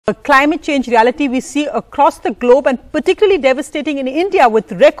A climate change reality we see across the globe and particularly devastating in India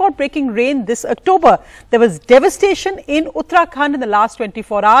with record-breaking rain this October. There was devastation in Uttarakhand in the last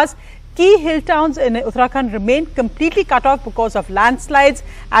 24 hours. Key hill towns in Uttarakhand remain completely cut off because of landslides.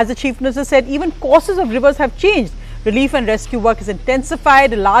 As the Chief Minister said, even courses of rivers have changed. Relief and rescue work is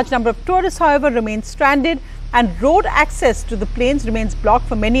intensified. A large number of tourists, however, remain stranded and road access to the plains remains blocked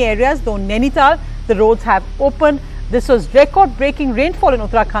for many areas. Though Nainital, the roads have opened. This was record-breaking rainfall in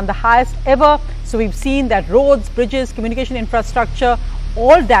Uttarakhand, the highest ever. So we've seen that roads, bridges, communication infrastructure,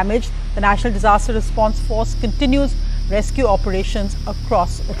 all damaged. The National Disaster Response Force continues rescue operations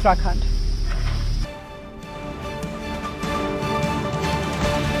across Uttarakhand.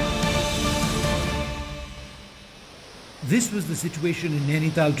 This was the situation in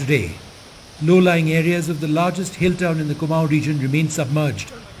Nainital today. Low-lying areas of the largest hill town in the Kumaon region remain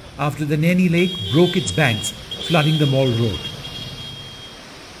submerged after the Naini lake broke its banks, flooding the mall road.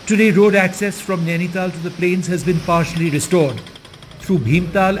 Today, road access from Nainital to the plains has been partially restored through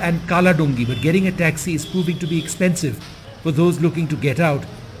Bhimtal and Kaladunghi, but getting a taxi is proving to be expensive for those looking to get out.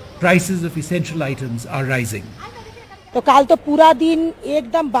 Prices of essential items are rising. तो काल तो पूरा दिन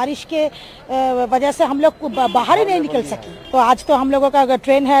एकदम बारिश के वजह से हम लोग बाहर ही नहीं निकल सके। तो आज तो हम लोगों का अगर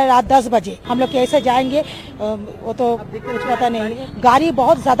ट्रेन है रात 10 बजे, हम लोग कैसे जाएंगे वो तो कुछ पता नहीं। गाड़ी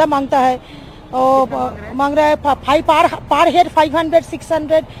बहुत ज्यादा मांगता है और मांग रहा है पर हेड 500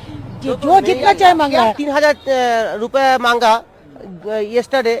 600 जो जितना चाहे मांग रहा है। 3000 रुपए मांगा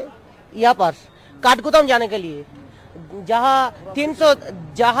यस्टरडे यहाँ पर काठगोदाम जाने के लिए, जहाँ 300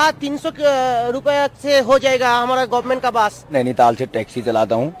 रुपए से हो जाएगा हमारा गवर्नमेंट का बस। नैनीताल से टैक्सी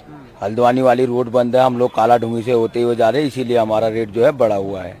चलाता हूँ। हल्द्वानी वाली रोड बंद है, हम लोग कालाडूंगी से होते हुए जा रहे हैं, इसीलिए हमारा रेट जो है बढ़ा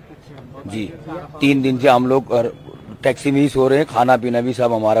हुआ है जी। 3 दिन से हम लोग टैक्सी में ही सो रहे हैं, खाना पीना भी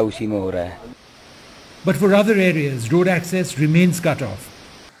सब हमारा उसी में हो रहा है। But for other areas, road access remains cut off.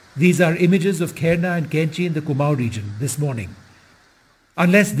 These are images of Kherna and Kenchi in the Kumaon region this morning.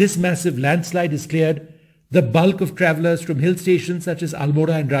 Unless this massive landslide is cleared, the bulk of travellers from hill stations such as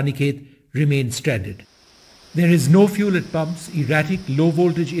Almora and Ranikhet remain stranded. There is no fuel at pumps, erratic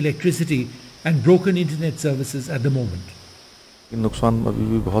low-voltage electricity and broken internet services at the moment. नुकसान अभी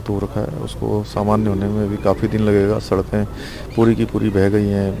भी बहुत हो रखा है, उसको सामान्य होने में भी काफ़ी दिन लगेगा। सड़कें पूरी की पूरी बह गई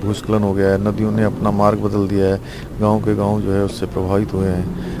हैं, भूस्खलन हो गया है, नदियों ने अपना मार्ग बदल दिया है, गांव के गांव जो है उससे प्रभावित हुए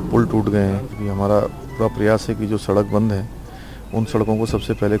हैं, पुल टूट गए हैं। अभी हमारा पूरा प्रयास है कि जो सड़क बंद है उन सड़कों को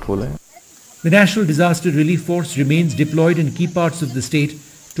सबसे पहले खोलें। The National Disaster Relief Force remains deployed in key parts of the state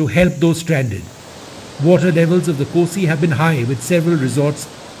to help those stranded. Water levels of the Kosi have been high, with several resorts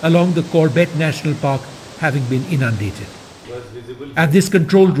along the Corbett National Park having been inundated. At this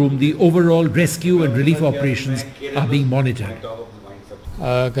control room, the overall rescue and relief operations are being monitored.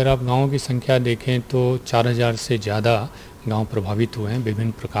 अगर आप गाँव की संख्या देखें तो 4000 से ज़्यादा गाँव प्रभावित हुए हैं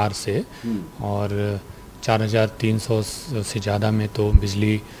विभिन्न प्रकार से, और 4300 से ज़्यादा में तो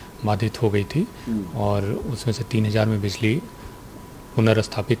बिजली बाधित हो गई थी और उसमें से 3000 में बिजली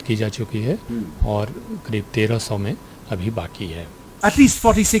पुनर्स्थापित की जा चुकी है और करीब 1300 में अभी बाकी है। At least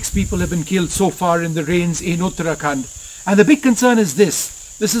 46 people have been killed so far in the rains in Uttarakhand. And the big concern is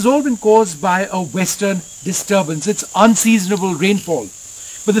this. This has all been caused by a western disturbance. It's unseasonable rainfall.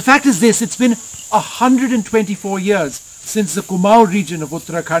 But the fact is this, it's been 124 years since the Kumaon region of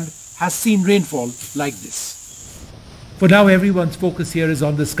Uttarakhand has seen rainfall like this. For now, everyone's focus here is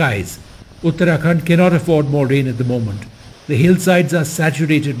on the skies. Uttarakhand cannot afford more rain at the moment. The hillsides are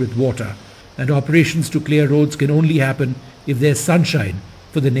saturated with water, and operations to clear roads can only happen if there's sunshine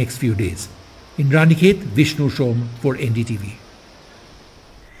for the next few days. In Ranikhet, Vishnu Shom for NDTV.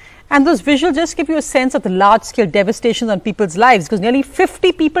 And those visuals just give you a sense of the large-scale devastation on people's lives, because nearly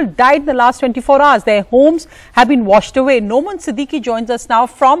 50 people died in the last 24 hours. Their homes have been washed away. Noman Siddiqui joins us now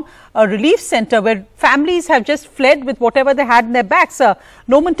from a relief center where families have just fled with whatever they had in their bags.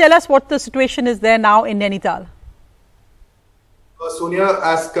 Noman, tell us what the situation is there now in Nainital. Sonia,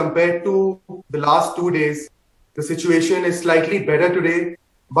 as compared to the last 2 days, the situation is slightly better today.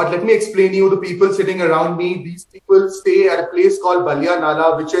 But let me explain you, the people sitting around me, these people stay at a place called Balia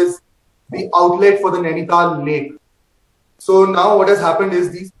Nala, which is the outlet for the Nainital lake. So now what has happened is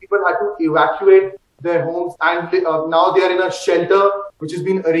these people had to evacuate their homes, and now they are in a shelter which has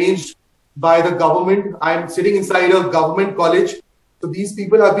been arranged by the government. I'm sitting inside a government college. So these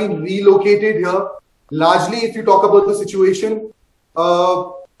people have been relocated here. Largely, if you talk about the situation,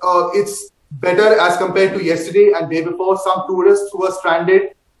 it's better as compared to yesterday and day before. Some tourists who were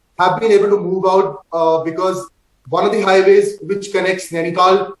stranded have been able to move out because one of the highways which connects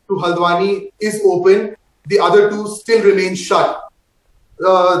Nainital to Haldwani is open. The other two still remain shut.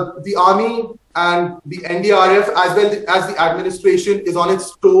 The army and the NDRF as well as the administration is on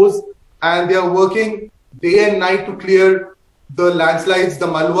its toes, and they are working day and night to clear the landslides, the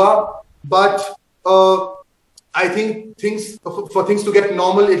Malwa. But I think for things to get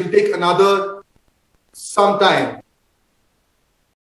normal, it will take some time.